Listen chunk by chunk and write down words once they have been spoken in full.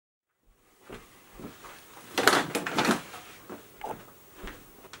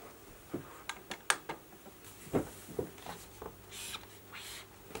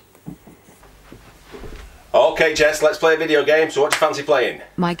Okay, Jess, let's play a video game. So what do you fancy playing?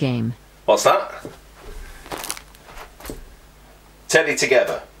 My game. What's that? Teddy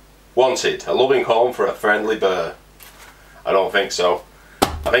Together. Wanted. A loving home for a friendly bear. I don't think so.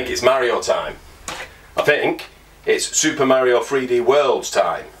 I think it's Mario time. I think it's Super Mario 3D World's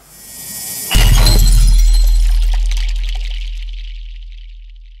time.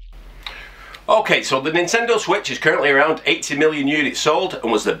 Okay, so the Nintendo Switch is currently around 80 million units sold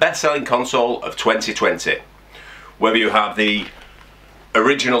and was the best-selling console of 2020. Whether you have the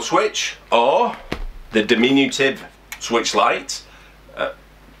original Switch or the diminutive Switch Lite,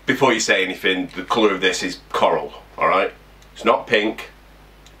 before you say anything, the colour of this is coral, alright? It's not pink,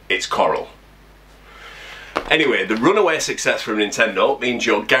 it's coral. Anyway, the runaway success from Nintendo means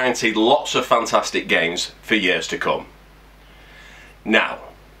you're guaranteed lots of fantastic games for years to come. Now,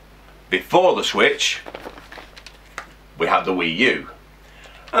 before the Switch, we had the Wii U,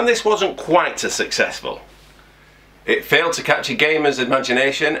 and this wasn't quite as successful. It failed to catch a gamer's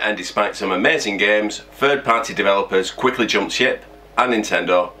imagination, and despite some amazing games, third-party developers quickly jumped ship, and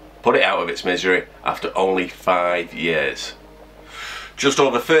Nintendo put it out of its misery after only 5 years. Just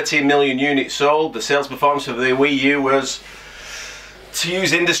over 13 million units sold, the sales performance of the Wii U was, to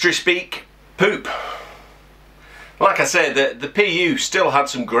use industry speak, poop. Like I said, the PU still had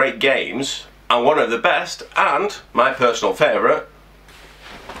some great games, and one of the best, and my personal favourite,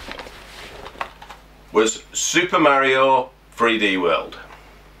 was Super Mario 3D World.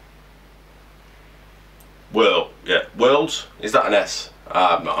 Worlds? Is that an S?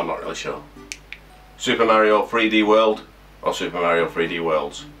 I'm not really sure. Super Mario 3D World or Super Mario 3D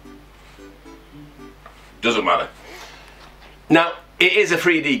Worlds. Doesn't matter. Now, it is a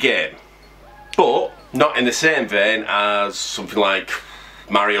 3D game, but not in the same vein as something like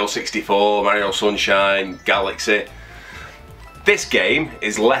Mario 64, Mario Sunshine, Galaxy. This game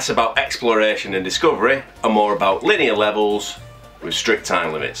is less about exploration and discovery and more about linear levels with strict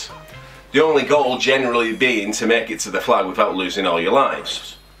time limits. The only goal generally being to make it to the flag without losing all your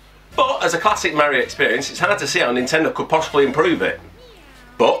lives. But as a classic Mario experience, it's hard to see how Nintendo could possibly improve it.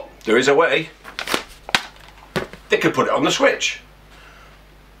 But there is a way. They could put it on the Switch.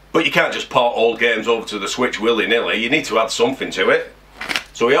 But you can't just port old games over to the Switch willy-nilly, you need to add something to it.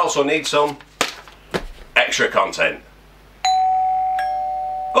 So we also need some extra content.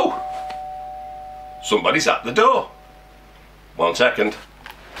 Oh! Somebody's at the door. 1 second.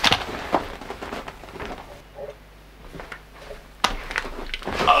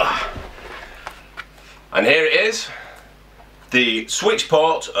 And here it is, the Switch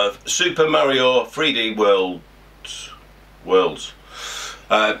port of Super Mario 3D Worlds.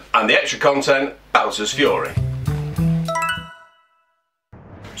 And the extra content, Bowser's Fury.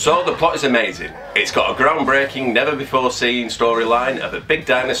 So the plot is amazing. It's got a groundbreaking, never before seen storyline of a big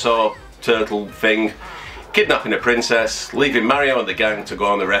dinosaur turtle thing kidnapping a princess, leaving Mario and the gang to go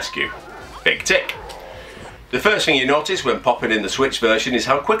on the rescue. Big tick. The first thing you notice when popping in the Switch version is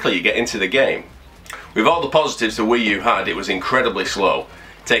how quickly you get into the game. With all the positives the Wii U had, it was incredibly slow,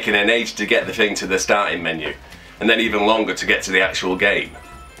 taking an age to get the thing to the starting menu, and then even longer to get to the actual game.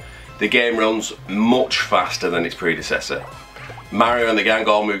 The game runs much faster than its predecessor. Mario and the gang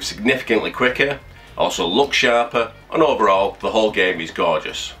all move significantly quicker, also look sharper, and overall the whole game is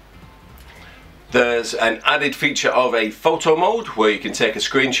gorgeous. There's an added feature of a photo mode where you can take a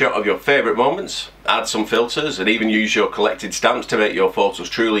screenshot of your favourite moments, add some filters, and even use your collected stamps to make your photos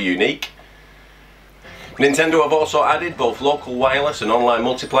truly unique. Nintendo have also added both local wireless and online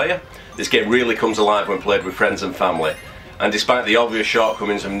multiplayer. This game really comes alive when played with friends and family, and despite the obvious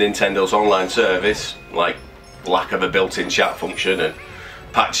shortcomings of Nintendo's online service, like lack of a built-in chat function and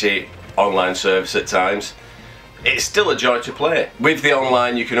patchy online service at times, it's still a joy to play. With the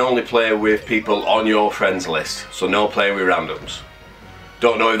online, you can only play with people on your friends list, so no playing with randoms.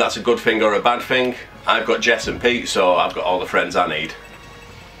 Don't know if that's a good thing or a bad thing. I've got Jess and Pete, so I've got all the friends I need.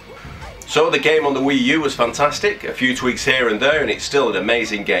 So the game on the Wii U was fantastic, a few tweaks here and there, and it's still an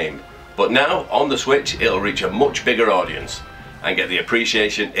amazing game. But now, on the Switch, it'll reach a much bigger audience and get the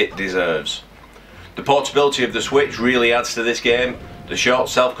appreciation it deserves. The portability of the Switch really adds to this game. The short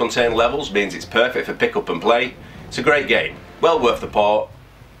self-contained levels means it's perfect for pick up and play. It's a great game, well worth the port.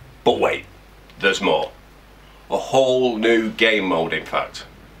 But wait, there's more. A whole new game mode, in fact.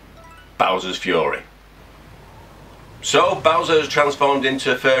 Bowser's Fury. So Bowser has transformed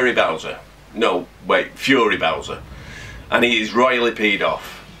into Furry Bowser. No, wait, Fury Bowser. And he is royally peed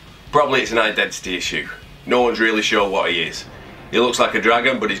off. Probably it's an identity issue. No one's really sure what he is. He looks like a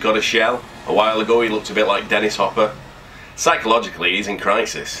dragon, but he's got a shell. A while ago he looked a bit like Dennis Hopper. Psychologically, he's in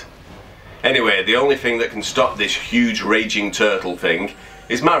crisis. Anyway, the only thing that can stop this huge raging turtle thing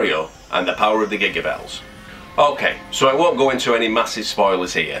is Mario and the power of the Gigabells. Okay, so I won't go into any massive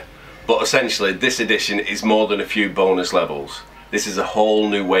spoilers here, but essentially this edition is more than a few bonus levels. This is a whole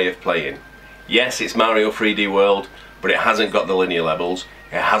new way of playing. Yes, it's Mario 3D World, but it hasn't got the linear levels,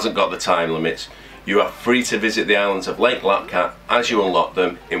 it hasn't got the time limits. You are free to visit the islands of Lake Lapcat as you unlock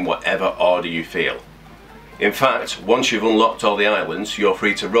them in whatever order you feel. In fact, once you've unlocked all the islands, you're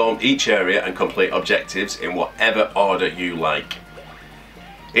free to roam each area and complete objectives in whatever order you like.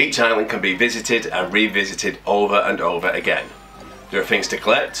 Each island can be visited and revisited over and over again. There are things to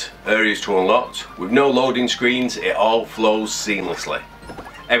collect, areas to unlock. With no loading screens, it all flows seamlessly.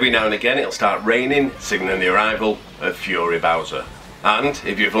 Every now and again it'll start raining, signaling the arrival of Fury Bowser. And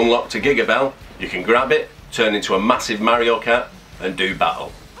if you've unlocked a Giga Bell, you can grab it, turn into a massive Mario Kart and do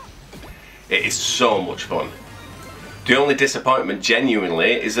battle. It is so much fun. The only disappointment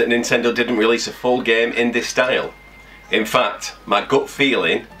genuinely is that Nintendo didn't release a full game in this style. In fact, my gut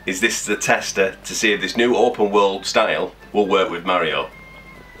feeling is this is a tester to see if this new open world style will work with Mario.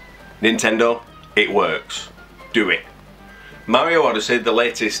 Nintendo, it works. Do it. Mario Odyssey, the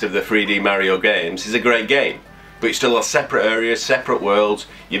latest of the 3D Mario games, is a great game, but it still has separate areas, separate worlds.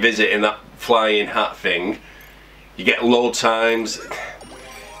 You visit in that flying hat thing, you get load times.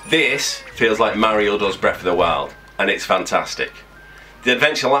 This feels like Mario does Breath of the Wild, and it's fantastic. The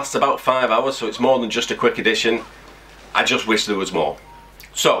adventure lasts about 5 hours, so it's more than just a quick edition. I just wish there was more.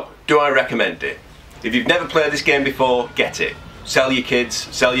 So, do I recommend it? If you've never played this game before, get it. Sell your kids,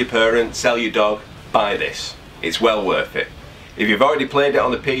 sell your parents, sell your dog, buy this. It's well worth it. If you've already played it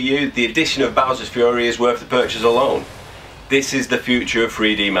on the PU, the addition of Bowser's Fury is worth the purchase alone. This is the future of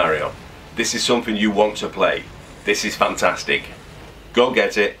 3D Mario. This is something you want to play. This is fantastic. Go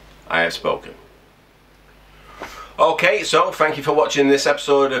get it, I have spoken. Okay, so thank you for watching this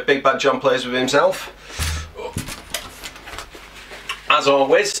episode of Big Bad John Plays With Himself. As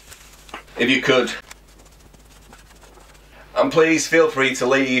always, if you could, and please feel free to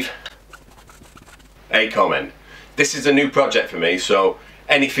leave a comment. This is a new project for me, so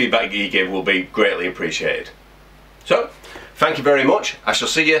any feedback you give will be greatly appreciated. So, thank you very much. I shall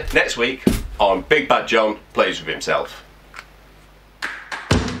see you next week on Big Bad John Plays With Himself.